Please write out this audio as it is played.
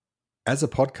As a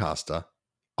podcaster,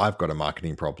 I've got a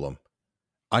marketing problem.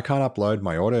 I can't upload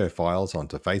my audio files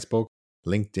onto Facebook,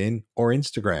 LinkedIn, or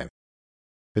Instagram.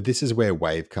 But this is where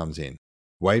Wave comes in.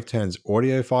 Wave turns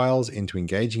audio files into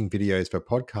engaging videos for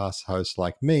podcast hosts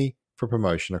like me for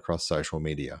promotion across social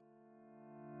media.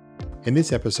 In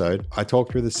this episode, I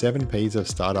talk through the 7 Ps of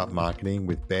startup marketing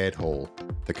with Baird Hall,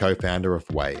 the co-founder of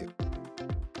Wave.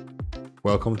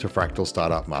 Welcome to Fractal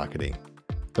Startup Marketing,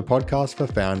 the podcast for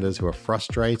founders who are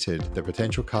frustrated that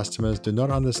potential customers do not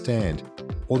understand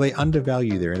or they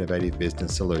undervalue their innovative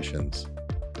business solutions.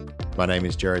 My name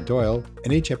is Jared Doyle,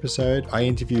 and each episode I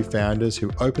interview founders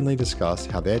who openly discuss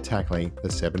how they're tackling the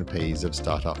 7 Ps of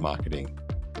startup marketing.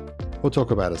 We'll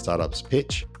talk about a startup's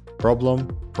pitch, problem,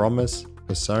 promise,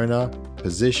 persona,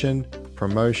 position,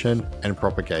 promotion, and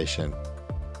propagation.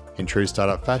 In true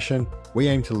startup fashion, we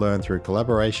aim to learn through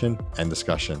collaboration and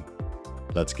discussion.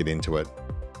 Let's get into it.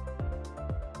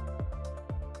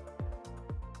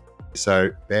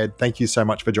 So, Baird, thank you so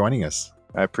much for joining us.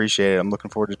 I appreciate it. I'm looking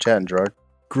forward to chatting, Gerard.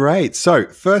 Great. So,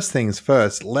 first things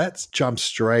first, let's jump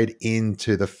straight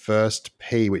into the first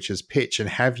P, which is pitch, and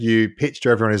have you pitch to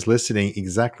everyone who's listening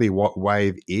exactly what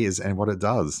Wave is and what it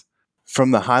does.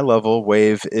 From the high level,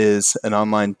 Wave is an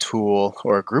online tool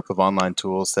or a group of online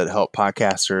tools that help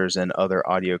podcasters and other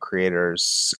audio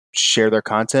creators share their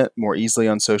content more easily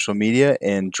on social media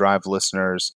and drive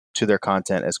listeners to their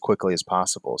content as quickly as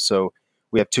possible. So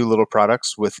we have 2 little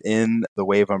products within the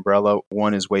Wave umbrella.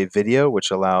 One is Wave Video,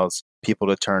 which allows people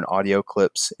to turn audio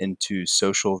clips into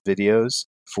social videos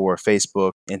for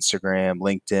Facebook, Instagram,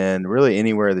 LinkedIn, really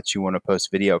anywhere that you want to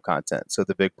post video content. So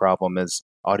the big problem is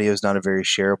audio is not a very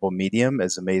shareable medium,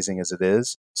 as amazing as it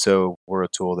is. So we're a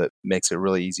tool that makes it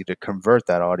really easy to convert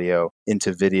that audio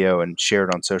into video and share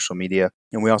it on social media.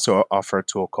 And we also offer a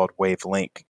tool called Wave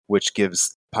Link, which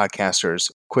gives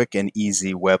podcasters quick and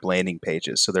easy web landing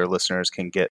pages so their listeners can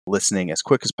get listening as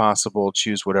quick as possible,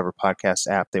 choose whatever podcast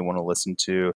app they want to listen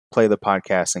to, play the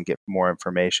podcast and get more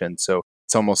information. So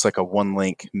it's almost like a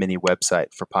one-link mini website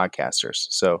for podcasters.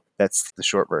 So that's the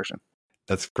short version.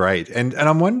 That's great. And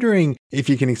I'm wondering if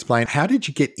you can explain, how did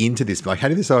you get into this? Like, how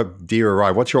did this idea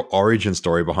arrive? What's your origin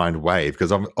story behind Wave?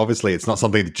 Because obviously it's not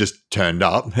something that just turned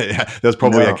up. There's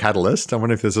probably a catalyst. I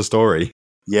wonder if there's a story.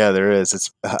 Yeah, there is.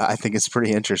 I think it's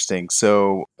pretty interesting.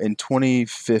 So in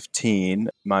 2015,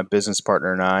 my business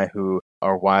partner and I, who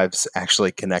our wives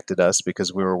actually connected us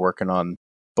because we were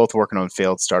both working on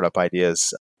failed startup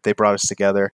ideas. They brought us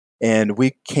together and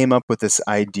we came up with this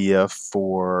idea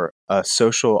for a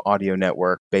social audio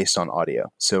network based on audio.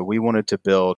 So we wanted to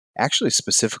build actually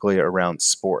specifically around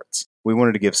sports. We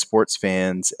wanted to give sports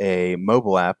fans a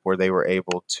mobile app where they were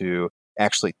able to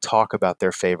actually talk about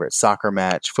their favorite soccer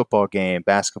match, football game,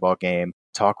 basketball game,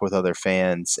 talk with other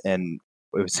fans. And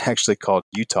it was actually called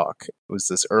UTalk. It was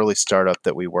this early startup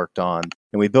that we worked on.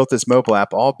 And we built this mobile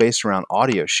app all based around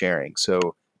audio sharing.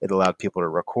 So it allowed people to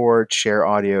record, share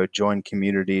audio, join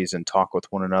communities, and talk with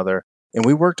one another. And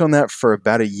we worked on that for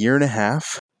about a year and a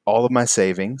half, all of my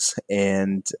savings.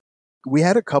 And we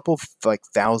had a couple like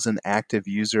 1,000 active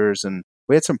users, and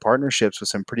we had some partnerships with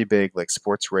some pretty big like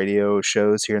sports radio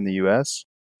shows here in the US,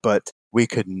 but we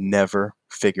could never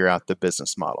figure out the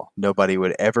business model. Nobody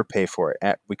would ever pay for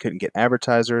it. We couldn't get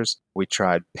advertisers. We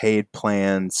tried paid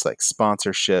plans, like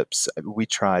sponsorships. We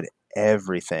tried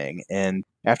everything. And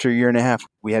after a year and a half,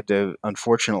 we had to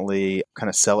unfortunately kind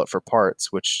of sell it for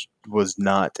parts, which was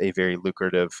not a very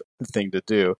lucrative thing to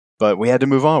do. But we had to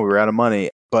move on. We were out of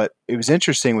money. But it was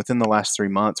interesting within the last 3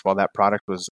 months, while that product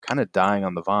was kind of dying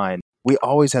on the vine, we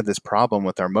always had this problem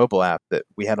with our mobile app that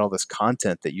we had all this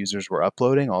content that users were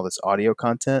uploading, all this audio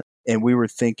content. And we were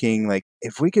thinking, like,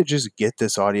 if we could just get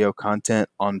this audio content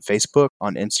on Facebook,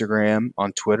 on Instagram,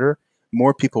 on Twitter,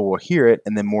 more people will hear it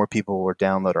and then more people will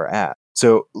download our app.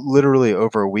 So literally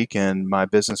over a weekend, my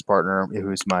business partner,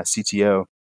 who's my CTO,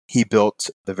 he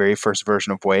built the very first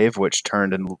version of Wave, which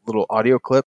turned a little audio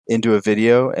clip into a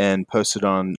video and posted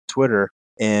on Twitter.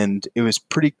 And it was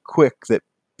pretty quick that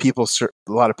a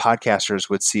lot of podcasters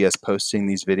would see us posting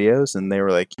these videos and they were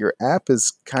like, your app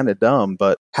is kind of dumb,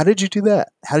 but how did you do that?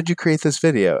 How did you create this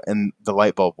video? And the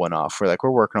light bulb went off. We're like, we're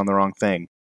working on the wrong thing.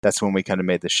 That's when we kind of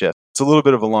made the shift. It's a little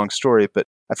bit of a long story, but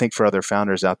I think for other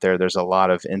founders out there, there's a lot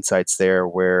of insights there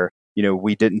where,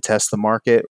 we didn't test the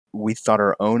market. We thought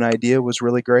our own idea was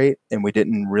really great and we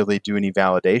didn't really do any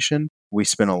validation. We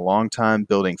spent a long time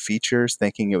building features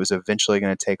thinking it was eventually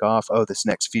going to take off. Oh, this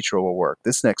next feature will work.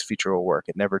 This next feature will work.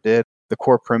 It never did. The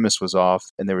core premise was off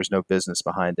and there was no business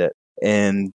behind it.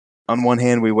 And on one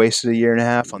hand, we wasted a year and a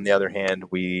half. On the other hand,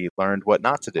 we learned what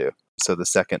not to do. So the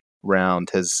second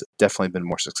round has definitely been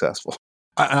more successful.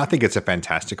 And I think it's a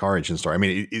fantastic origin story. I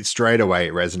mean, it straight away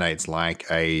it resonates like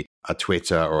a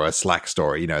Twitter or a Slack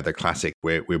story. You know, the classic.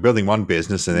 We're building one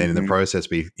business, and then in the process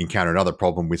we encounter another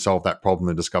problem. We solve that problem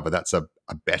and discover that's a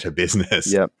better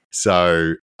business. Yep.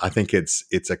 So I think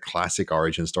it's a classic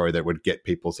origin story that would get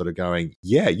people sort of going,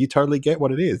 yeah, you totally get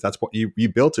what it is. That's what you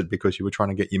built it because you were trying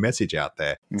to get your message out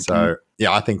there. So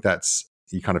yeah, I think that's,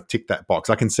 you kind of tick that box.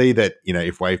 I can see that, you know,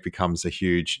 if Wave becomes a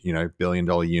huge, you know, $1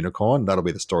 billion unicorn, that'll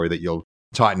be the story that you'll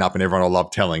tighten up and everyone will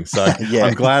love telling. So Yeah.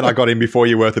 I'm glad I got in before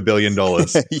you're worth $1 billion.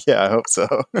 Yeah, I hope so.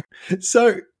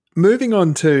 So moving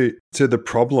on to the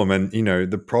problem, and you know,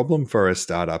 the problem for a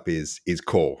startup is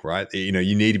core, right? You know,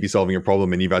 you need to be solving a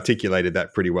problem, and you've articulated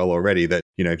that pretty well already, that,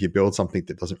 you know, if you build something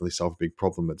that doesn't really solve a big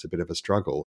problem, it's a bit of a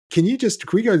struggle. Can we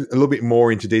go a little bit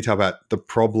more into detail about the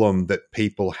problem that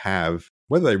people have,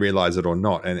 whether they realize it or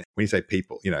not? And when you say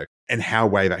people, you know, and how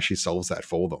Wave actually solves that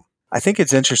for them. I think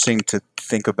it's interesting to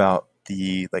think about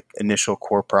the initial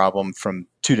core problem from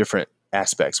two different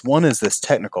aspects. One is this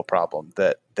technical problem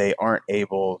that they aren't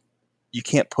able, you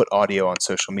can't put audio on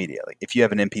social media. Like if you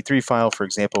have an MP3 file, for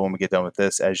example, when we get done with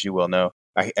this, as you well know,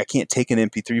 I can't take an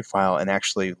MP3 file and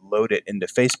actually load it into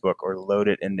Facebook or load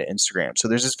it into Instagram. So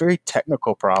there's this very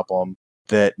technical problem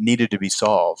that needed to be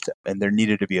solved, and there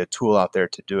needed to be a tool out there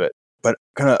to do it. But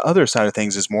kind of other side of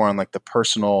things is more on the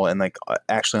personal and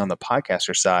actually on the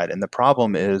podcaster side. And the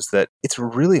problem is that it's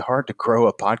really hard to grow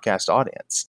a podcast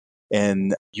audience.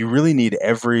 And you really need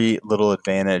every little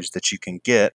advantage that you can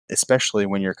get, especially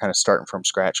when you're kind of starting from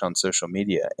scratch on social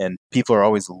media. And people are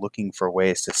always looking for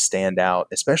ways to stand out,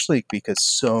 especially because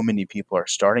so many people are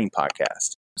starting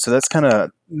podcasts. So that's kind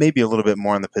of maybe a little bit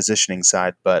more on the positioning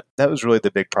side. But that was really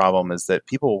the big problem, is that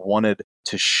people wanted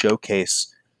to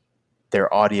showcase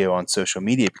their audio on social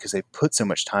media because they put so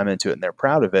much time into it and they're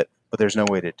proud of it, but there's no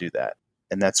way to do that.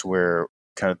 And that's where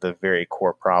kind of the very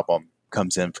core problem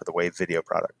comes in for the Wave video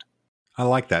product. I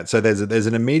like that. So there's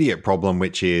an immediate problem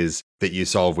which is that you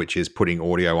solve, which is putting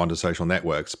audio onto social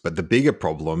networks. But the bigger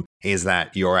problem is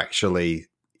that you're actually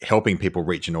helping people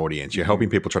reach an audience. You're helping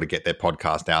people try to get their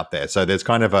podcast out there. So there's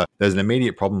kind of there's an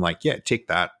immediate problem, like, yeah, tick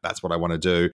that. That's what I want to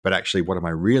do. But actually, what am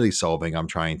I really solving? I'm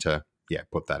trying to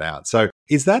put that out. So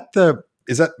is that the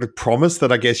promise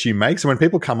that I guess you make? So when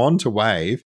people come on to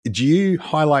Wave, do you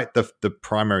highlight the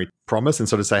primary promise and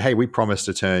sort of say, hey, we promise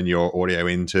to turn your audio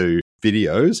into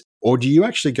videos? Or do you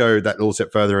actually go that little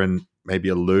step further and maybe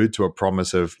allude to a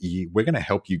promise of, we're going to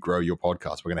help you grow your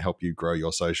podcast, we're going to help you grow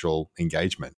your social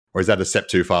engagement? Or is that a step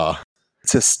too far?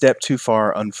 It's a step too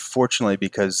far, unfortunately,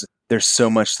 because there's so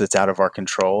much that's out of our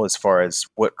control as far as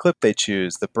what clip they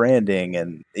choose, the branding,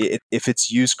 and if it's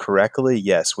used correctly,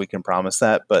 yes, we can promise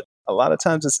that. But a lot of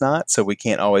times it's not, so we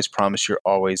can't always promise you're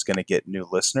always going to get new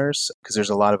listeners, because there's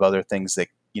a lot of other things that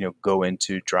go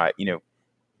into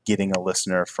getting a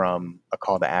listener from a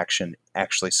call to action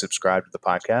actually subscribe to the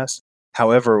podcast.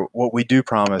 However, what we do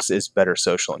promise is better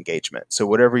social engagement. So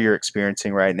whatever you're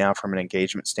experiencing right now from an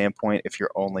engagement standpoint, if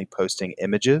you're only posting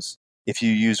images, if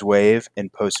you use Wave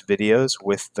and post videos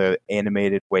with the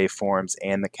animated waveforms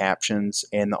and the captions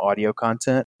and the audio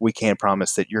content, we can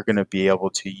promise that you're going to be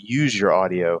able to use your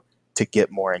audio to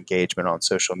get more engagement on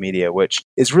social media, which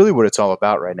is really what it's all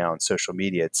about right now on social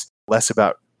media. It's less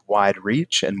about wide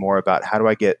reach and more about how do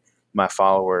I get my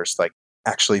followers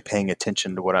actually paying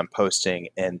attention to what I'm posting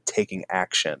and taking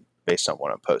action based on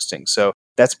what I'm posting. So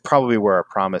that's probably where our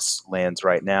promise lands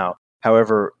right now.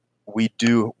 However, we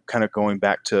do, kind of going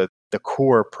back to the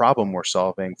core problem we're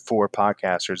solving for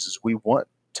podcasters, is we want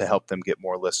to help them get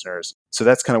more listeners. So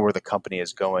that's kind of where the company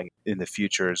is going in the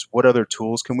future, is what other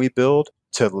tools can we build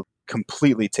to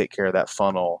completely take care of that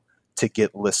funnel to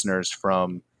get listeners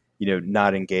from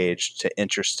not engaged to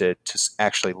interested to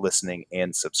actually listening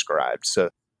and subscribed. So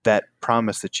that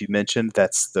promise that you mentioned,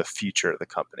 that's the future of the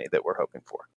company that we're hoping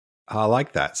for. I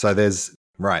like that. So there's,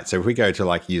 right. So if we go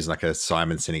to use a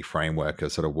Simon Sinek framework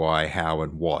of sort of why, how,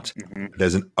 and what,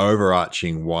 there's an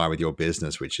overarching why with your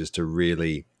business, which is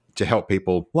to help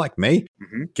people like me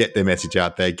get their message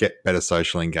out there, get better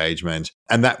social engagement.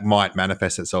 And that might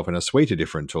manifest itself in a suite of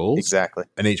different tools. Exactly.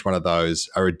 And each one of those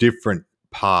are a different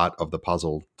part of the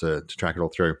puzzle to track it all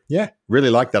through. Yeah, really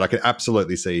like that. I can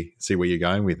absolutely see where you're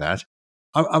going with that.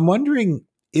 I'm wondering,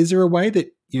 is there a way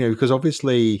that, because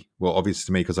obviously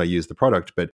to me because I use the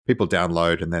product, but people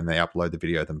download and then they upload the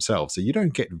video themselves. So you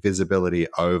don't get visibility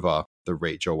over the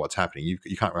reach or what's happening.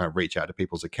 You can't reach out to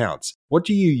people's accounts. What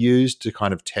do you use to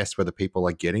kind of test whether people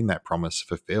are getting that promise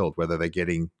fulfilled, whether they're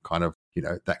getting kind of,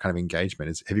 that kind of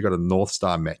engagement? Have you got a North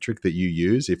Star metric that you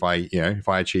use? If I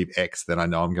achieve X, then I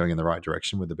know I'm going in the right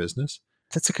direction with the business?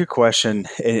 That's a good question.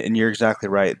 And you're exactly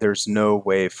right. There's no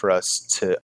way for us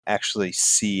to actually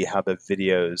see how the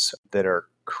videos that are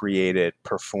created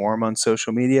perform on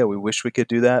social media. We wish we could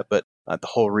do that, but the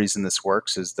whole reason this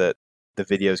works is that the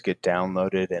videos get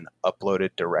downloaded and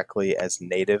uploaded directly as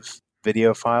native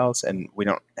video files, and we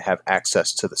don't have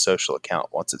access to the social account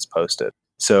once it's posted.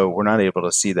 So we're not able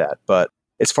to see that. But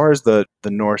as far as the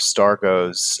North Star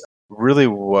goes, really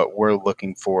what we're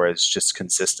looking for is just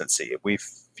consistency.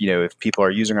 If people are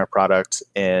using our product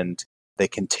and they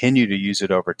continue to use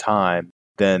it over time,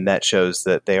 then that shows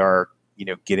that they are,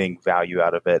 getting value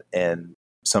out of it in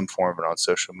some form on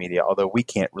social media. Although we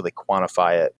can't really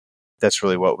quantify it, that's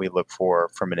really what we look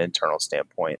for from an internal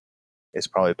standpoint. Is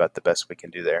probably about the best we can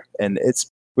do there. And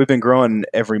we've been growing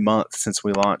every month since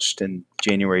we launched in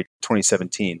January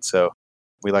 2017. So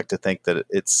we like to think that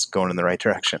it's going in the right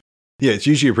direction. Yeah, it's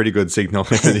usually a pretty good signal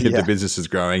if the Yeah. business is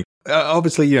growing.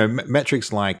 Obviously,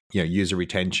 metrics like user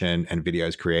retention and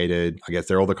videos created, I guess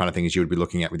they're all the kind of things you would be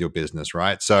looking at with your business,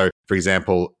 right? So, for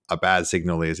example, a bad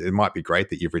signal is it might be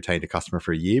great that you've retained a customer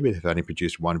for a year, but if they've only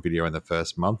produced one video in the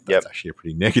first month, that's actually a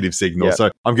pretty negative signal. Yep.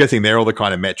 So, I'm guessing they're all the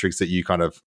kind of metrics that you kind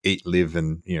of eat, live,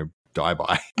 and die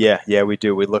by. Yeah, we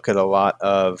do. We look at a lot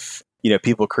of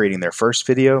people creating their first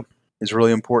video is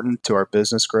really important to our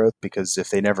business growth, because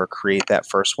if they never create that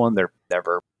first one, they're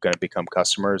never going to become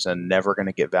customers and never going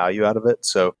to get value out of it.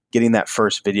 So getting that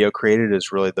first video created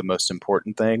is really the most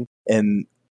important thing. And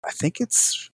I think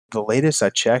it's the latest I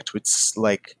checked, it's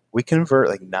like we convert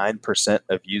like 9%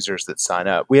 of users that sign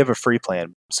up. We have a free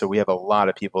plan, so we have a lot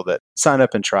of people that sign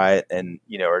up and try it and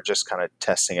are just kind of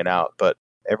testing it out. But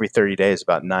every 30 days,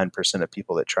 about 9% of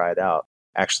people that try it out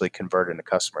actually convert into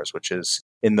customers, which is,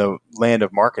 in the land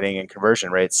of marketing and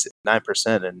conversion rates,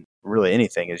 9% and really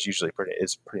anything is usually pretty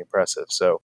impressive.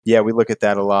 So yeah, we look at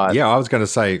that a lot. Yeah, I was going to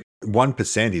say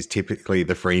 1% is typically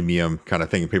the freemium kind of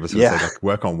thing. People sort of say like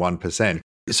work on 1%.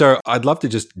 So I'd love to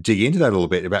just dig into that a little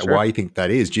bit about why you think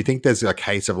that is. Do you think there's a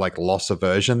case of like loss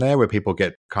aversion there where people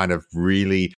get kind of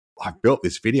really, I've built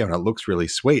this video and it looks really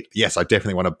sweet. Yes, I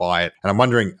definitely want to buy it. And I'm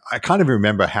wondering, I can't even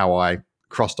remember how I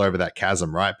crossed over that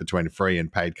chasm, right, between free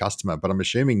and paid customer. But I'm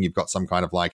assuming you've got some kind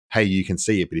of like, hey, you can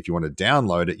see it, but if you want to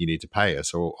download it, you need to pay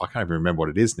us. Or I can't even remember what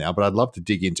it is now, but I'd love to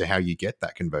dig into how you get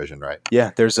that conversion rate.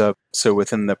 Yeah, so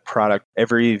within the product,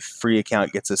 every free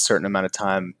account gets a certain amount of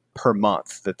time per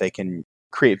month that they can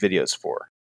create videos for.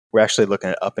 We're actually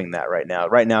looking at upping that right now.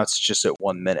 Right now, it's just at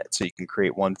 1 minute. So you can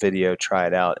create one video, try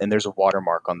it out, and there's a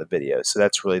watermark on the video. So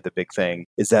that's really the big thing,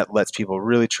 is that lets people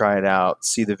really try it out,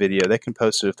 see the video. They can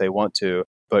post it if they want to.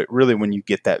 But really, when you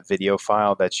get that video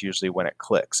file, that's usually when it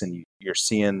clicks and you're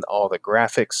seeing all the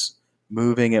graphics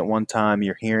moving at one time.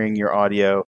 You're hearing your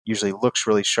audio. Usually looks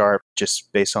really sharp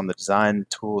just based on the design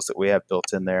tools that we have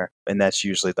built in there. And that's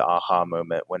usually the aha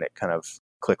moment when it kind of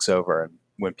clicks over and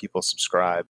when people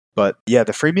subscribe. But yeah,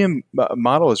 the freemium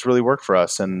model has really worked for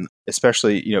us. And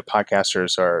especially,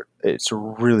 podcasters it's a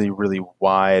really, really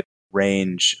wide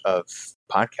range of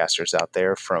podcasters out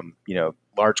there, from,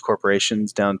 large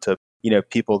corporations down to,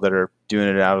 people that are doing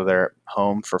it out of their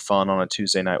home for fun on a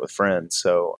Tuesday night with friends.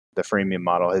 So the freemium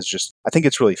model I think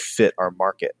it's really fit our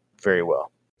market very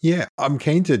well. Yeah, I'm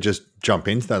keen to just jump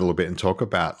into that a little bit and talk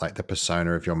about like the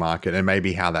persona of your market and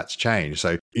maybe how that's changed.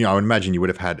 So, I would imagine you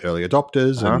would have had early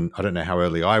adopters, and I don't know how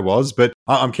early I was, but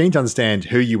I'm keen to understand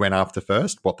who you went after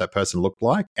first, what that person looked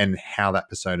like, and how that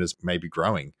persona is maybe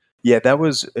growing. Yeah,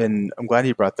 and I'm glad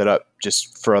you brought that up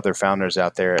just for other founders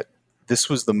out there. This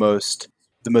was the most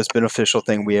beneficial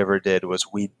thing we ever did, was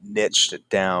we niched it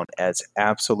down as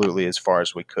absolutely as far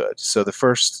as we could. So the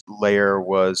first layer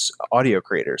was audio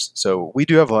creators. So we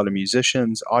do have a lot of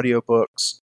musicians, audiobook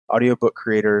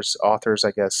creators, authors,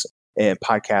 I guess, and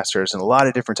podcasters, and a lot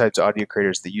of different types of audio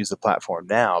creators that use the platform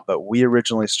now. But we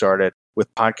originally started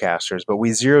with podcasters, but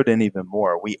we zeroed in even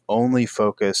more. We only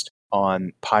focused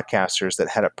on podcasters that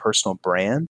had a personal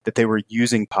brand, that they were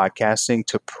using podcasting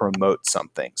to promote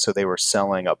something. So they were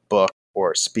selling a book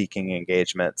or speaking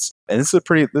engagements. And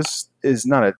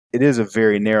it is a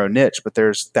very narrow niche, but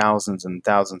there's thousands and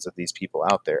thousands of these people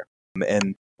out there.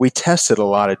 And we tested a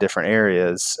lot of different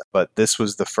areas, but this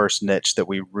was the first niche that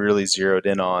we really zeroed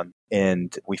in on.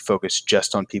 And we focused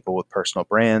just on people with personal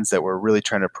brands that were really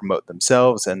trying to promote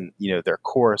themselves and, their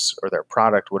course or their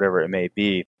product, whatever it may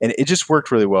be. And it just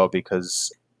worked really well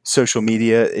because social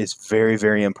media is very,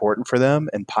 very important for them.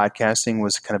 And podcasting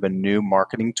was kind of a new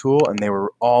marketing tool. And they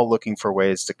were all looking for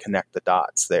ways to connect the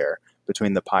dots there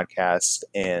between the podcast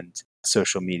and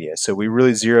social media. So we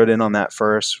really zeroed in on that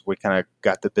first. We kind of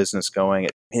got the business going.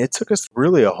 It took us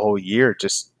really a whole year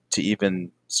just to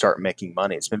even start making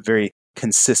money. It's been very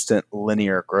consistent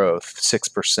linear growth,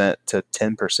 6% to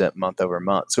 10% month over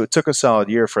month. So it took a solid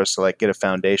year for us to get a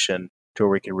foundation to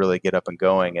where we could really get up and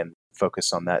going and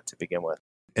focus on that to begin with.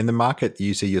 In the market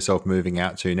you see yourself moving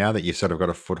out to now that you've sort of got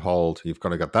a foothold, you've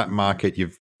got that market,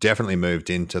 you've definitely moved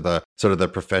into the sort of the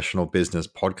professional business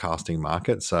podcasting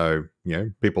market. So,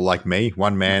 people like me,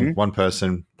 one man, one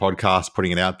person podcast,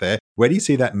 putting it out there. Where do you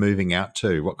see that moving out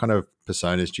to? What kind of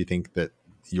personas do you think that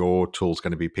your tool's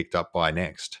going to be picked up by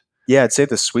next? Yeah, I'd say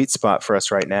the sweet spot for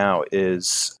us right now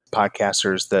is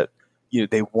podcasters that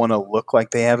they want to look like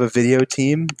they have a video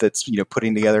team that's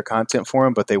putting together content for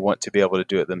them, but they want to be able to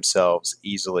do it themselves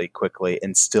easily, quickly,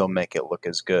 and still make it look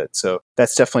as good. So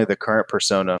that's definitely the current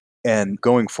persona. And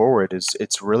going forward,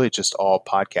 it's really just all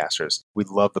podcasters. We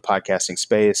love the podcasting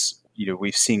space.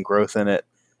 We've seen growth in it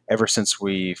ever since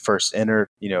we first entered.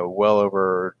 Well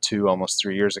over 2, almost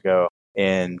 3 years ago.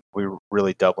 And we're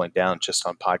really doubling down just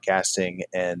on podcasting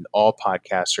and all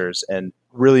podcasters, and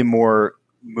really more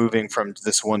moving from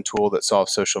this one tool that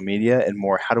solves social media and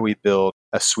more how do we build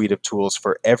a suite of tools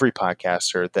for every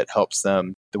podcaster that helps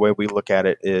them. The way we look at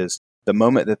it is the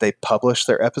moment that they publish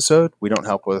their episode, we don't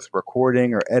help with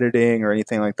recording or editing or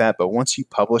anything like that. But once you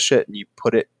publish it and you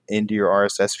put it into your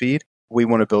RSS feed, we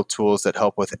want to build tools that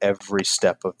help with every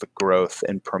step of the growth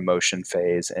and promotion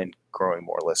phase and growing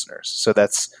more listeners. So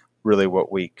that's really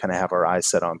what we kind of have our eyes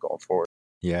set on going forward.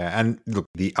 Yeah. And look,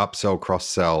 the upsell,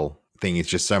 cross-sell thing is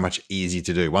just so much easier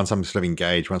to do. Once I'm sort of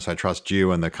engaged, once I trust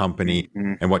you and the company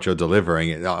and what you're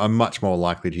delivering, I'm much more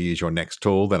likely to use your next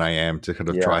tool than I am to kind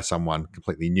of try someone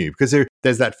completely new, because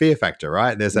there's that fear factor,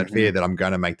 right? There's that fear that I'm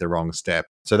going to make the wrong step.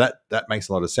 So that makes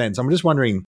a lot of sense. I'm just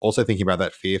wondering, also thinking about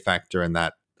that fear factor and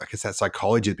that, I guess, that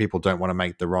psychology that people don't want to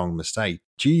make the wrong mistake.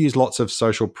 Do you use lots of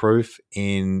social proof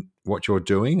in what you're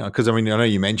doing? Because I know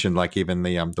you mentioned like even the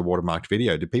watermarked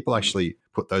video. Do people actually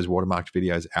put those watermarked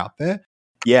videos out there?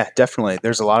 Yeah, definitely.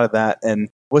 There's a lot of that. And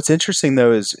what's interesting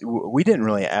though is we didn't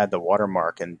really add the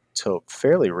watermark until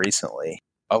fairly recently.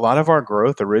 A lot of our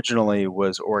growth originally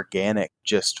was organic,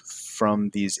 just from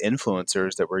these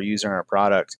influencers that were using our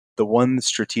product. The one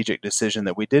strategic decision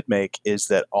that we did make is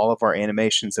that all of our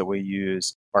animations that we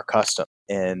use are custom,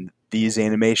 and these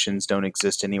animations don't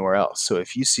exist anywhere else. So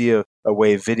if you see a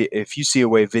Wave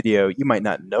video, you might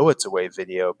not know it's a Wave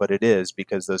video, but it is,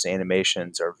 because those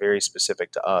animations are very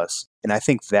specific to us. And I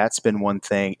think that's been one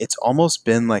thing. It's almost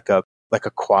been like a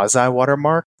quasi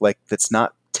watermark, like that's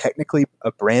not technically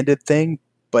a branded thing,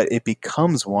 but it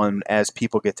becomes one as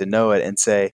people get to know it and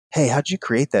say, "Hey, how'd you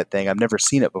create that thing? I've never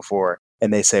seen it before."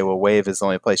 And they say, well, Wave is the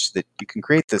only place that you can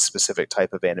create this specific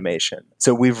type of animation.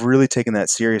 So we've really taken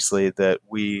that seriously,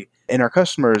 and our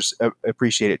customers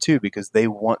appreciate it too, because they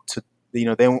want to, they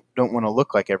don't want to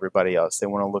look like everybody else. They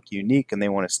want to look unique and they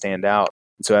want to stand out.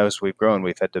 And so as we've grown,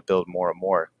 we've had to build more and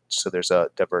more. So there's a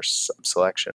diverse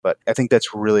selection. But I think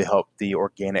that's really helped the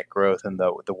organic growth and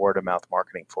the word of mouth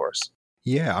marketing for us.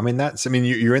 Yeah,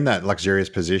 you're in that luxurious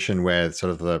position where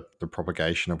sort of the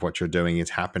propagation of what you're doing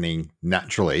is happening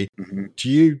naturally.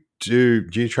 Do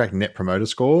you track net promoter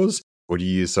scores, or do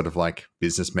you use sort of like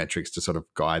business metrics to sort of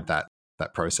guide that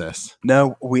process?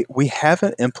 No, we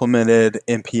haven't implemented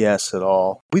NPS at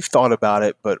all. We've thought about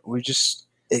it, but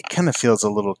it kind of feels a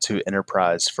little too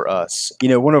enterprise for us.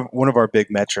 One of our big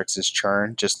metrics is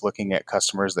churn, just looking at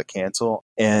customers that cancel.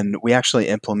 And we actually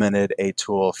implemented a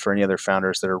tool for any other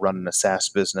founders that are running a SaaS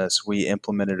business. We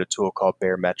implemented a tool called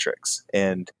Bear Metrics,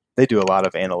 and they do a lot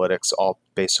of analytics, all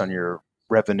based on your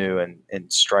revenue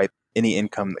and Stripe, any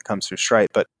income that comes through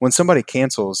Stripe. But when somebody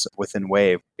cancels within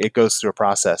Wave, it goes through a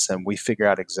process and we figure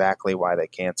out exactly why they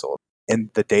canceled. And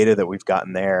the data that we've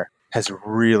gotten there has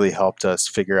really helped us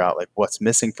figure out like what's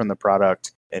missing from the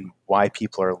product and why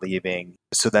people are leaving.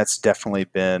 So that's definitely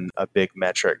been a big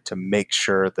metric to make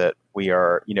sure that we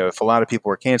are, if a lot of people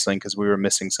were canceling because we were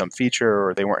missing some feature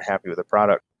or they weren't happy with the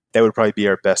product, that would probably be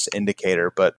our best indicator.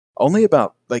 But only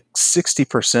about like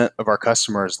 60% of our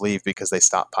customers leave because they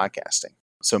stop podcasting.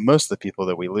 So most of the people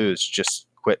that we lose just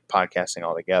quit podcasting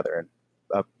altogether.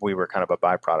 And we were kind of a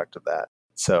byproduct of that.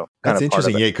 So that's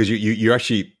interesting, yeah, because you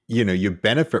actually, you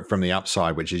benefit from the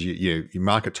upside, which is your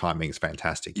market timing is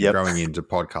fantastic. You're growing into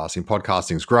podcasting.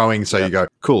 Podcasting's growing, so you go,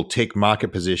 cool, tick market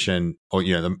position, or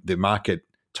the market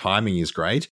timing is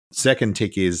great. Second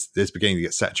tick is there's beginning to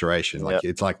get saturation. Like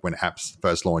it's like when apps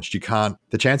first launched,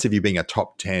 the chance of you being a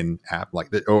top 10 app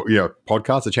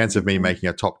podcast, the chance of me making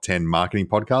a top 10 marketing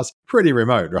podcast, pretty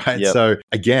remote, right? So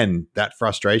again, that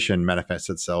frustration manifests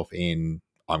itself in,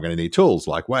 I'm going to need tools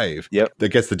like Wave. I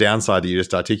guess the downside that you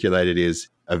just articulated is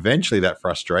eventually that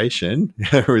frustration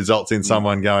results in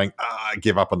someone going, I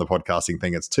give up on the podcasting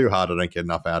thing. It's too hard. I don't get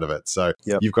enough out of it. So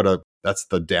you've got that's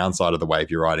the downside of the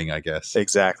wave you're riding, I guess.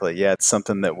 Exactly. Yeah. It's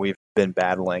something that we've been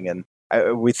battling, and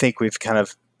we think we've kind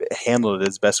of handled it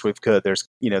as best we could. There's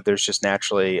just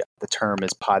naturally, the term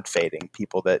is pod fading.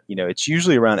 People that, it's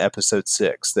usually around episode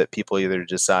 6 that people either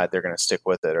decide they're going to stick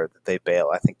with it or that they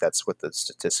bail. I think that's what the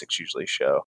statistics usually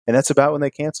show. And that's about when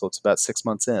they cancel. It's about 6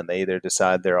 months in. They either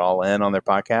decide they're all in on their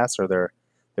podcast or they're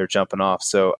jumping off.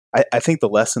 So I think the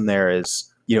lesson there is,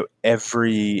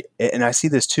 and I see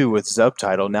this too with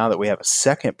Subtitle now that we have a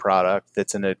second product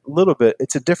that's in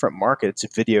it's a different market.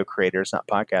 It's video creators, not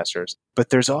podcasters. But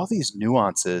there's all these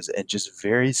nuances and just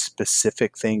very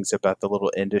specific things about the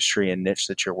little industry and niche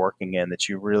that you're working in that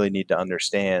you really need to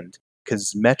understand,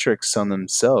 because metrics on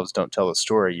themselves don't tell the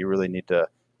story. You really need to,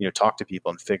 talk to people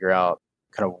and figure out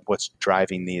kind of what's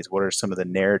driving these. What are some of the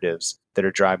narratives that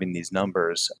are driving these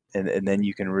numbers? And then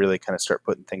you can really kind of start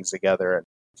putting things together and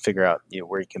figure out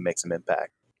where you can make some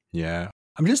impact. Yeah.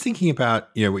 I'm just thinking about,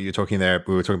 what you're talking there.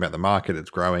 We were talking about the market, it's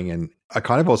growing. And I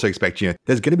kind of also expect,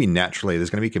 there's going to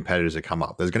be competitors that come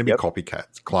up. There's going to be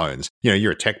copycats, clones.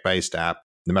 You're a tech-based app.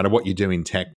 No matter what you do in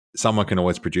tech, someone can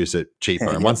always produce it cheaper.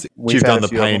 And once you've done the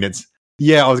pain,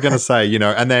 I was going to say,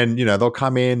 and then, they'll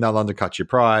come in, they'll undercut your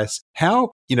price.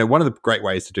 How, one of the great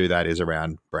ways to do that is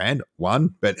around brand,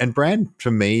 and brand for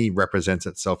me represents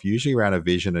itself usually around a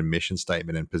vision and mission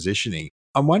statement and positioning.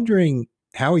 I'm wondering,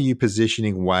 how are you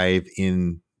positioning Wave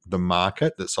in the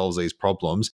market that solves these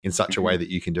problems in such a way that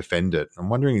you can defend it? I'm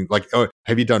wondering,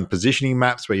 have you done positioning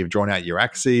maps where you've drawn out your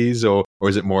axes, or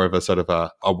is it more of a sort of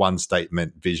a one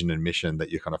statement vision and mission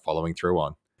that you're kind of following through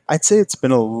on? I'd say it's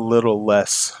been a little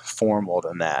less formal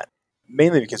than that,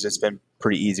 mainly because it's been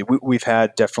pretty easy. We've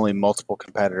had definitely multiple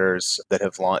competitors that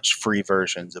have launched free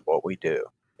versions of what we do.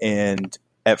 And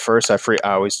at first, I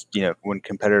always, when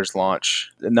competitors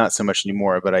launch, not so much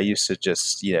anymore, but I used to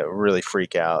just, really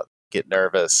freak out, get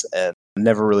nervous, and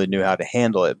never really knew how to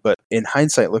handle it. But in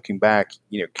hindsight, looking back,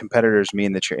 competitors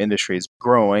mean that your industry is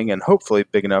growing and hopefully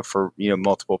big enough for,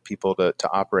 multiple people to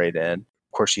operate in.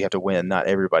 Of course, you have to win. Not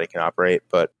everybody can operate,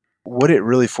 but what it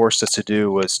really forced us to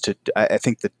do was I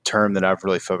think the term that I've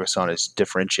really focused on is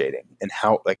differentiating, and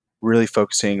how, really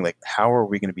focusing, how are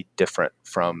we going to be different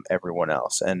from everyone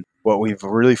else? And what we've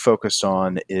really focused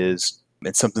on is,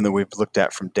 it's something that we've looked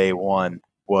at from day one,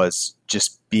 was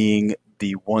just being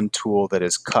the one tool that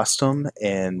is custom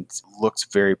and looks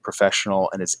very professional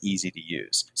and is easy to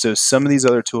use. So some of these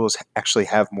other tools actually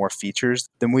have more features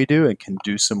than we do and can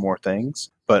do some more things,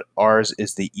 but ours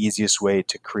is the easiest way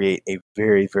to create a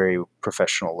very, very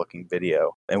professional looking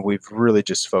video. And we've really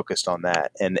just focused on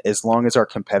that. And as long as our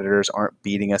competitors aren't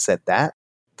beating us at that,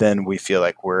 then we feel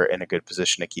like we're in a good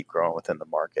position to keep growing within the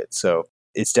market. So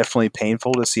it's definitely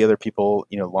painful to see other people,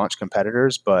 launch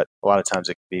competitors, but a lot of times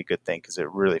it can be a good thing because it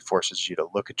really forces you to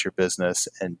look at your business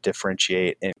and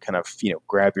differentiate and kind of,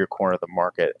 grab your corner of the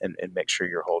market and make sure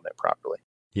you're holding it properly.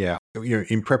 Yeah.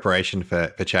 In preparation for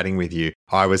chatting with you,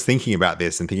 I was thinking about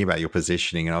this and thinking about your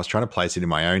positioning, and I was trying to place it in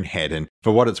my own head. And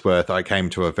for what it's worth, I came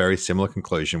to a very similar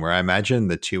conclusion where I imagine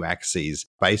the two axes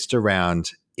based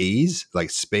around ease, like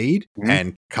speed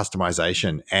and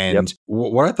customization. And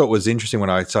what I thought was interesting when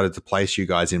I started to place you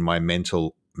guys in my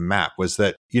mental map was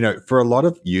that, for a lot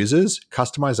of users,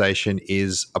 customization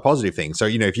is a positive thing. So,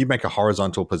 if you make a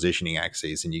horizontal positioning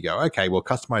axis and you go, okay, well,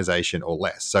 customization or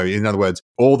less. So in other words,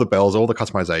 all the bells, all the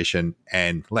customization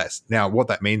and less. Now, what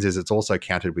that means is it's also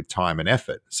counted with time and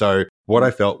effort. So what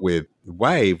I felt with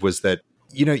Wave was that,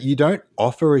 you don't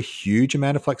offer a huge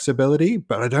amount of flexibility,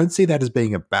 but I don't see that as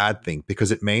being a bad thing because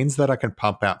it means that I can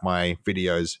pump out my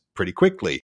videos pretty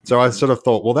quickly. So I sort of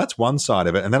thought, well, that's one side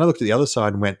of it. And then I looked at the other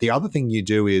side and went, the other thing you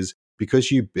do is because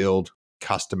you build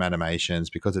custom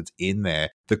animations, because it's in there,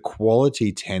 the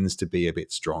quality tends to be a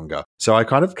bit stronger. So I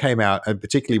kind of came out, and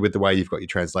particularly with the way you've got your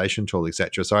translation tool,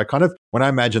 etc. So I kind of, when I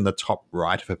imagine the top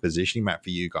right of a positioning map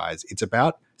for you guys, it's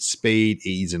about speed,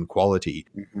 ease, and quality.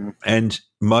 And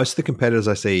most of the competitors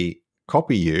I see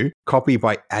copy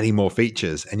by adding more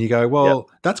features. And you go, well,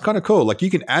 that's kind of cool. Like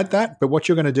you can add that, but what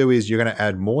you're going to do is you're going to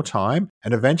add more time.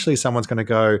 And eventually someone's going to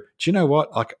go, do you know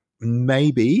what? Like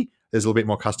maybe there's a little bit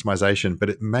more customization, but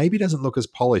it maybe doesn't look as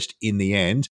polished in the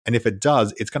end. And if it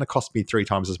does, it's going to cost me 3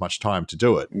 times as much time to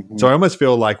do it. So I almost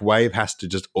feel like Wave has to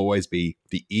just always be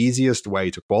the easiest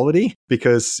way to quality,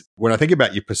 because when I think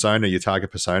about your persona, your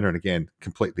target persona, and again,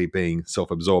 completely being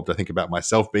self-absorbed, I think about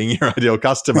myself being your ideal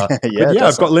customer.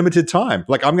 I've got limited time.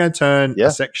 Like I'm going to turn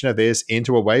a section of this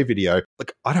into a Wave video.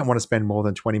 Like I don't want to spend more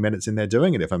than 20 minutes in there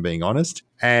doing it, if I'm being honest.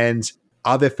 And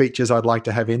are there features I'd like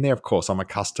to have in there? Of course, I'm a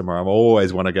customer. I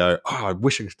always want to go, I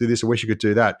wish I could do this. I wish I could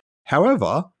do that.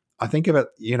 However, I think of it,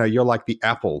 you're like the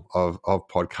Apple of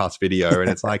podcast video. And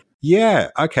it's like, yeah,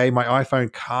 okay, my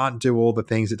iPhone can't do all the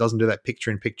things. It doesn't do that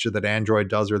picture in picture that Android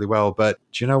does really well. But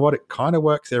do you know what? It kind of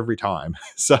works every time.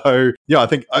 So, yeah, I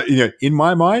think, in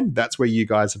my mind, that's where you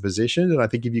guys are positioned. And I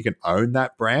think if you can own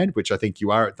that brand, which I think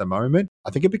you are at the moment, I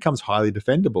think it becomes highly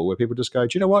defendable where people just go,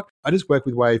 do you know what? I just work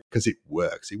with Wave because it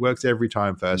works. It works every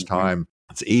time, first time.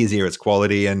 It's easier, it's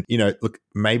quality. And, look,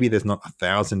 maybe there's not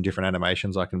 1,000 different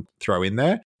animations I can throw in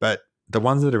there, but the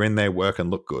ones that are in there work and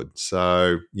look good.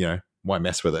 So, why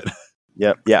mess with it?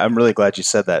 Yep. Yeah, I'm really glad you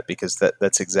said that because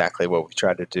that's exactly what we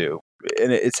try to do.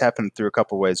 And it's happened through a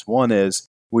couple of ways. One is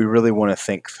we really want to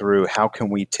think through how can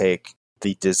we take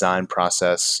the design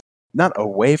process not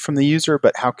away from the user,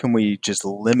 but how can we just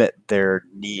limit their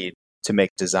need to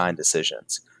make design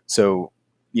decisions? So,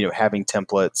 having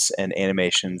templates and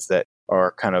animations that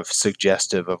are kind of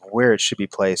suggestive of where it should be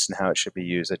placed and how it should be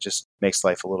used. It just makes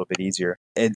life a little bit easier.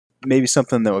 And maybe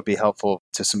something that would be helpful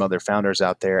to some other founders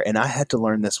out there. And I had to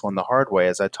learn this one the hard way,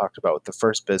 as I talked about with the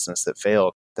first business that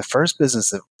failed. The first business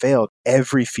that failed,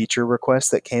 every feature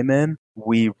request that came in,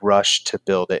 we rushed to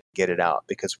build it, get it out,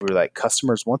 because we were like,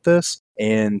 customers want this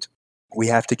and we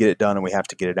have to get it done and we have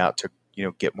to get it out to,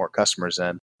 get more customers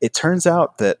in. It turns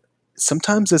out that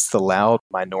sometimes it's the loud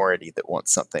minority that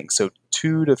wants something. So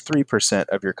 2 to 3%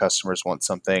 of your customers want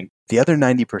something. The other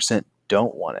 90%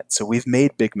 don't want it. So we've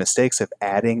made big mistakes of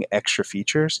adding extra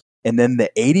features. And then the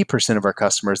 80% of our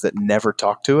customers that never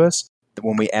talk to us,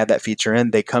 when we add that feature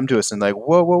in, they come to us and like,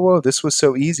 whoa, this was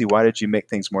so easy. Why did you make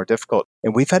things more difficult?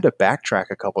 And we've had to backtrack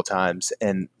a couple times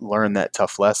and learn that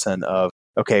tough lesson of,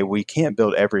 okay, we can't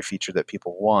build every feature that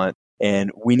people want.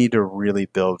 And we need to really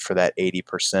build for that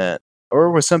 80%. Or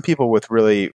with some people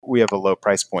we have a low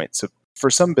price point. So for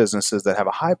some businesses that have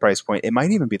a high price point, it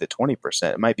might even be the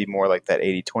 20%. It might be more like that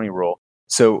 80-20 rule.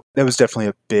 So that was definitely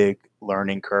a big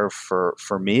learning curve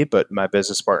for me. But my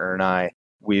business partner and I,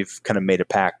 we've kind of made a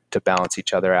pact to balance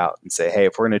each other out and say, hey,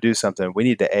 if we're going to do something, we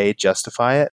need to A,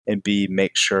 justify it, and B,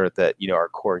 make sure that, our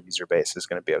core user base is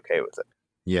going to be okay with it.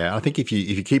 Yeah, I think if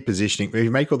you keep positioning, if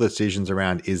you make all the decisions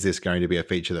around, is this going to be a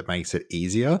feature that makes it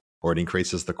easier or it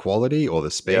increases the quality or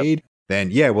the speed, then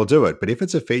yeah, we'll do it. But if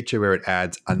it's a feature where it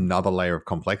adds another layer of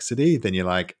complexity, then you're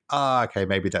like, okay,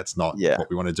 maybe that's not what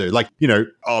we want to do. Like,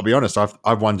 I'll be honest,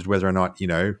 I've wondered whether or not,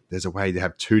 there's a way to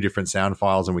have 2 different sound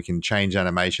files and we can change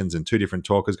animations and 2 different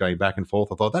talkers going back and forth.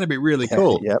 I thought that'd be really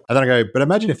cool. And then I go, but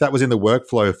imagine if that was in the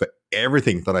workflow for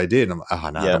everything that I did. And I'm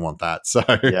like, no, I don't want that. So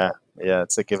yeah,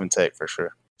 it's a give and take for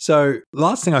sure. So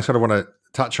last thing I sort of want to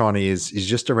touch on is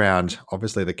just around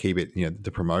obviously the key bit,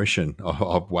 the promotion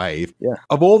of Wave. Yeah.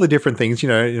 Of all the different things, you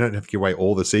don't have to give away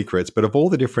all the secrets, but of all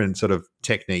the different sort of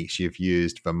techniques you've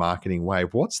used for marketing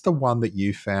Wave, what's the one that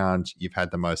you found you've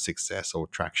had the most success or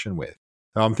traction with?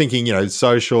 I'm thinking,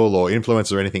 social or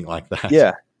influencers or anything like that.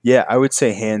 Yeah. I would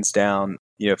say hands down,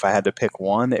 if I had to pick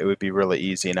one, it would be really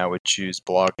easy and I would choose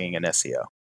blogging and SEO.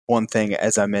 One thing,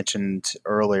 as I mentioned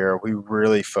earlier, we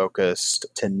really focused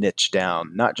to niche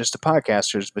down, not just to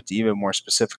podcasters, but to even more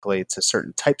specifically to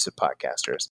certain types of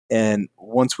podcasters. And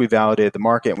once we validated the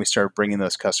market and we started bringing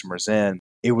those customers in,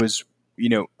 it was,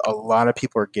 a lot of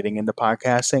people are getting into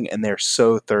podcasting and they're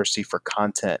so thirsty for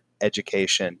content,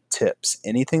 education, tips,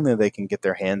 anything that they can get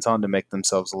their hands on to make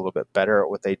themselves a little bit better at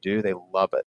what they do. They love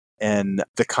it. And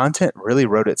the content really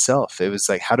wrote itself. It was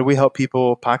like, how do we help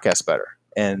people podcast better?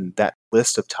 And that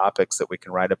list of topics that we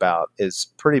can write about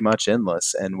is pretty much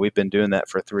endless. And we've been doing that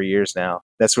for 3 years now.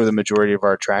 That's where the majority of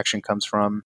our traction comes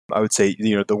from. I would say,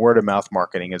 the word of mouth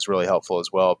marketing is really helpful as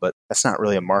well, but that's not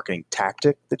really a marketing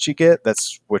tactic that you get.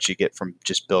 That's what you get from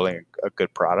just building a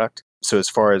good product. So as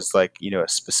far as a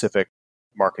specific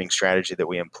marketing strategy that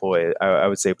we employ, I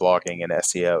would say blogging and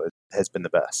SEO has been the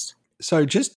best. So I'm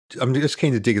just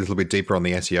keen to dig a little bit deeper on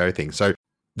the SEO thing. So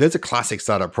there's a classic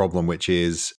startup problem, which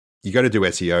is you got to do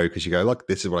SEO because you go, look,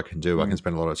 this is what I can do. I can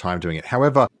spend a lot of time doing it.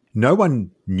 However, no one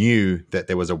knew that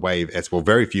there was a Wave SEO. Well,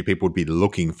 very few people would be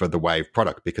looking for the Wave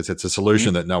product because it's a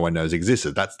solution that no one knows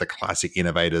existed. That's the classic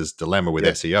innovator's dilemma with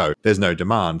SEO. There's no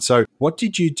demand. So what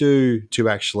did you do to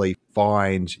actually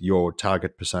find your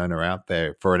target persona out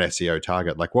there for an SEO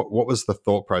target? Like what was the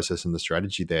thought process and the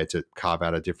strategy there to carve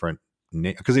out a different,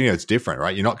 because it's different,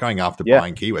 right? You're not going after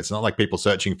buying keywords. It's not like people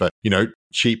searching for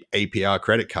cheap APR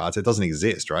credit cards. It doesn't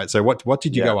exist, right? So what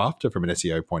did you go after from an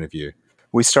SEO point of view?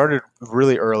 We started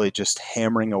really early, just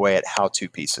hammering away at how-to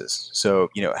pieces. So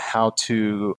how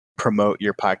to promote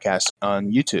your podcast on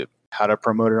YouTube, how to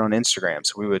promote it on Instagram.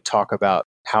 So we would talk about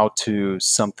how to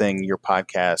something your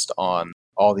podcast on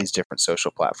all these different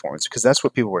social platforms because that's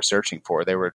what people were searching for.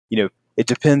 They were, it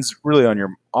depends really on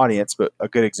your audience, but a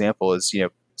good example is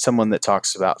someone that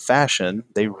talks about fashion,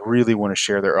 they really want to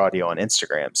share their audio on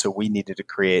Instagram. So we needed to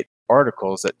create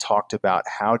articles that talked about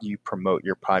how do you promote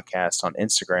your podcast on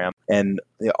Instagram. And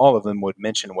all of them would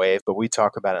mention Wave, but we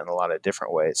talk about it in a lot of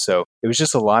different ways. So it was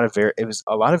just a lot of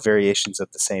variations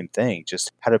of the same thing,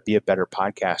 just how to be a better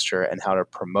podcaster and how to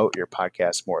promote your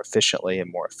podcast more efficiently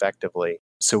and more effectively.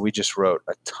 So we just wrote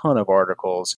a ton of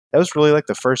articles. That was really like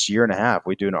the first year and a half.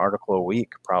 We do an article a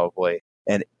week probably.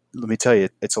 And let me tell you,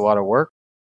 it's a lot of work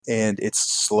and it's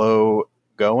slow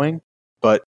going,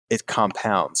 but it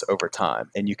compounds over time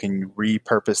and you can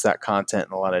repurpose that content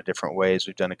in a lot of different ways.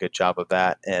 We've done a good job of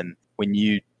that. And when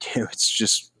you do, it's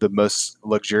just the most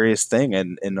luxurious thing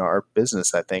in our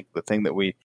business. I think the thing that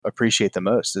we appreciate the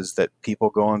most is that people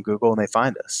go on Google and they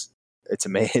find us. It's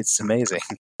amazing.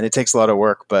 And it takes a lot of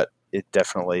work, but it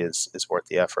definitely is worth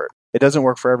the effort. It doesn't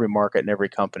work for every market and every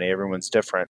company. Everyone's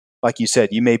different. Like you said,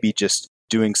 you may be just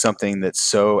doing something that's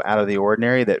so out of the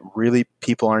ordinary that really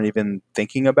people aren't even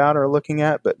thinking about or looking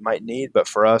at, but might need. But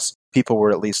for us, people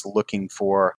were at least looking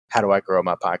for, how do I grow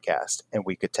my podcast? And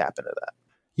we could tap into that.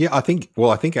 Yeah, I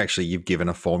think actually you've given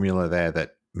a formula there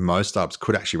that most startups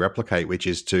could actually replicate, which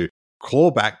is to claw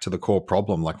back to the core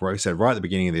problem. Like Roy said right at the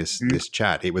beginning of this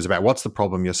chat, it was about what's the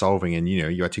problem you're solving. And,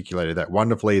 you articulated that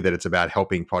wonderfully, that it's about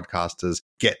helping podcasters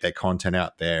get their content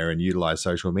out there and utilize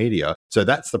social media. So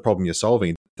that's the problem you're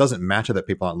solving. It doesn't matter that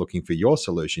people aren't looking for your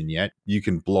solution yet. You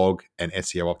can blog and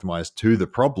SEO optimize to the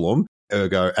problem.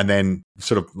 Ergo, and then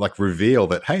sort of like reveal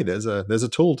that, hey, there's a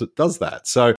tool that does that.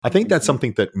 So I think that's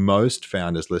something that most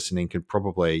founders listening could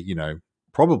probably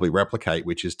replicate,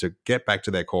 which is to get back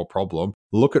to their core problem,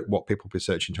 look at what people be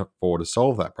searching for to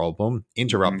solve that problem,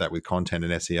 interrupt that with content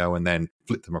and SEO, and then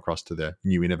flip them across to the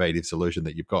new innovative solution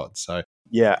that you've got. So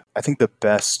yeah, I think the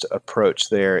best approach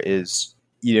there is,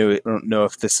 I don't know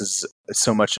if this is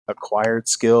so much acquired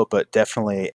skill, but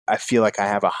definitely I feel like I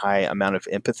have a high amount of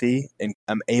empathy and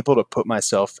I'm able to put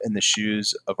myself in the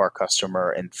shoes of our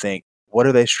customer and think, what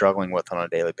are they struggling with on a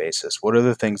daily basis? What are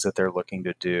the things that they're looking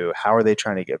to do? How are they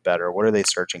trying to get better? What are they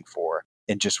searching for?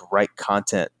 And just write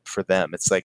content for them. It's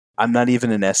like, I'm not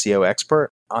even an SEO expert.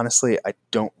 Honestly, I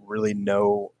don't really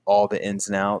know all the ins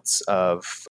and outs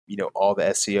of all the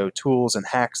SEO tools and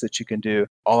hacks that you can do.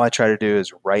 All I try to do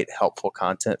is write helpful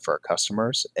content for our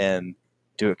customers and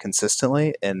do it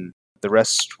consistently, and the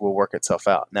rest will work itself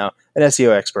out. Now, an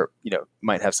SEO expert,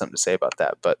 might have something to say about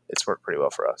that, but it's worked pretty well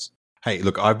for us. Hey,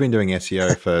 look, I've been doing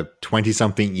SEO for 20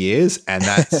 something years, and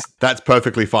that's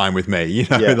perfectly fine with me,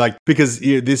 Yeah. because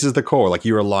this is the core, like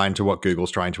you're aligned to what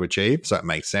Google's trying to achieve. So it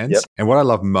makes sense. Yep. And what I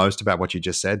love most about what you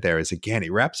just said there is, again,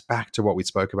 it wraps back to what we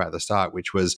spoke about at the start,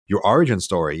 which was your origin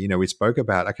story. We spoke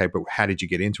about, okay, but how did you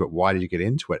get into it? Why did you get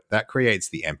into it? That creates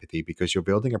the empathy because you're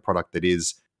building a product that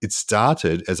it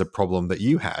started as a problem that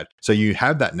you had. So you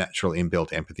have that natural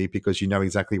inbuilt empathy because you know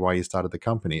exactly why you started the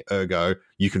company. Ergo,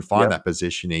 you can find that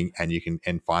positioning and you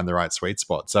can find the right sweet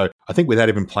spot. So I think without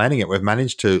even planning it, we've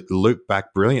managed to loop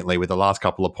back brilliantly with the last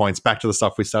couple of points back to the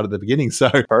stuff we started at the beginning. So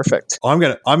perfect. I'm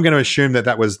gonna assume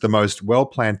that was the most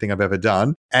well-planned thing I've ever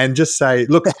done, and just say,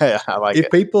 look, I like if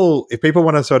people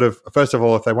want to sort of, first of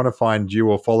all, if they want to find you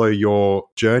or follow your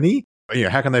journey,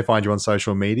 how can they find you on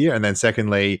social media? And then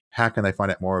secondly, how can they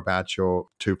find out more about your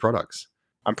two products?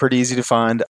 I'm pretty easy to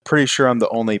find. Pretty sure I'm the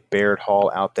only Baird Hall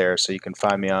out there. So you can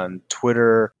find me on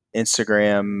Twitter,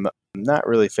 Instagram, not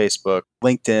really Facebook,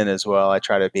 LinkedIn as well. I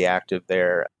try to be active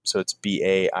there. So it's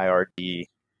BAIRD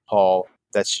Hall.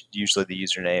 That's usually the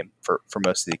username for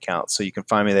most of the accounts. So you can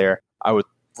find me there. I would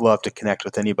love to connect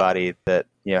with anybody that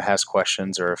has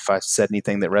questions, or if I said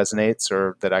anything that resonates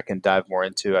or that I can dive more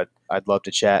into, I'd love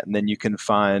to chat. And then you can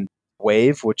find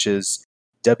Wave, which is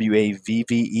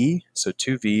WAVVE. So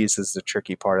 2 V's is the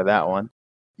tricky part of that one.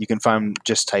 You can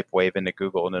just type Wave into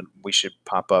Google and then we should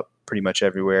pop up pretty much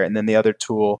everywhere. And then the other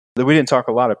tool that we didn't talk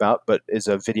a lot about, but is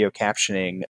a video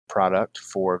captioning product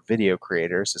for video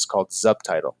creators, is called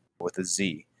Zubtitle with a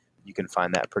Z. You can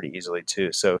find that pretty easily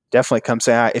too. So definitely come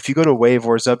say hi. If you go to Wave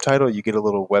or Zubtitle, you get a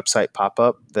little website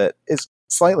pop-up that is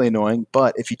slightly annoying,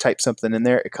 but if you type something in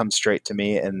there, it comes straight to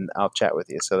me and I'll chat with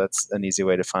you. So that's an easy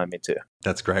way to find me too.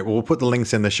 That's great. Well, we'll put the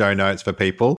links in the show notes for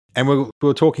people. And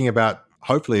we're talking about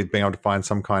hopefully being able to find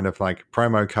some kind of like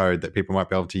promo code that people might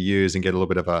be able to use and get a little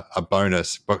bit of a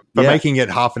bonus for making it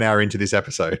half an hour into this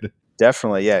episode.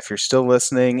 Definitely. Yeah. If you're still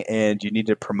listening and you need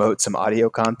to promote some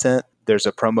audio content, there's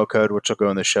a promo code which will go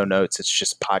in the show notes. It's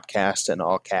just podcast in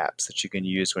all caps that you can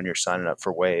use when you're signing up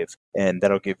for Wave, and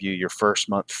that'll give you your first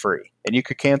month free. And you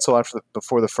could cancel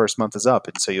before the first month is up,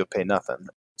 and so you'll pay nothing.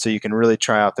 So you can really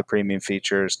try out the premium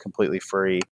features completely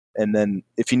free. And then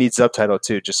if you need Zubtitle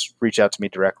too, just reach out to me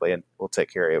directly and we'll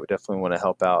take care of it. We definitely want to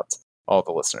help out all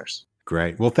the listeners.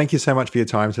 Great. Well, thank you so much for your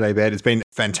time today, Baird. It's been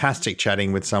fantastic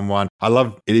chatting with someone. I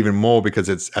love it even more because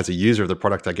it's as a user of the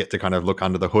product, I get to kind of look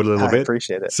under the hood a little bit. I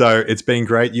appreciate it. So it's been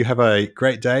great. You have a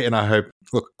great day. And I hope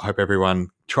everyone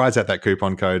tries out that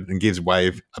coupon code and gives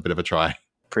Wave a bit of a try.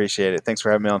 Appreciate it. Thanks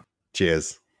for having me on.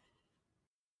 Cheers.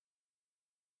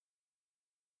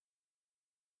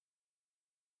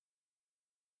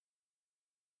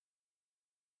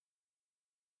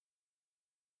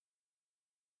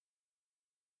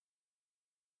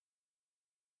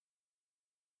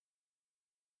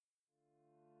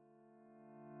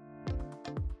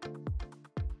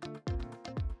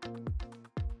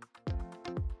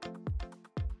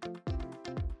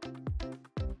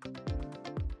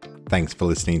 Thanks for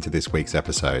listening to this week's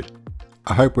episode.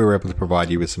 I hope we were able to provide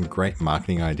you with some great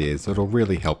marketing ideas that will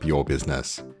really help your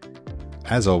business.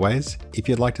 As always, if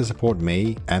you'd like to support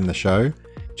me and the show,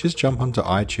 just jump onto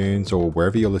iTunes or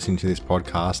wherever you're listening to this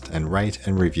podcast and rate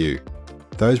and review.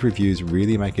 Those reviews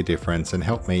really make a difference and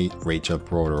help me reach a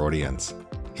broader audience.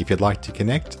 If you'd like to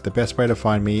connect, the best way to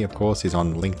find me, of course, is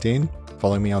on LinkedIn,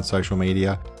 following me on social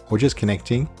media, or just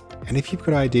connecting. And if you've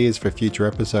got ideas for future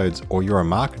episodes or you're a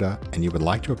marketer and you would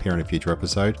like to appear in a future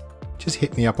episode, just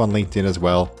hit me up on LinkedIn as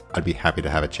well. I'd be happy to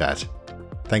have a chat.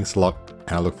 Thanks a lot,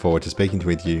 and I look forward to speaking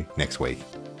with you next week.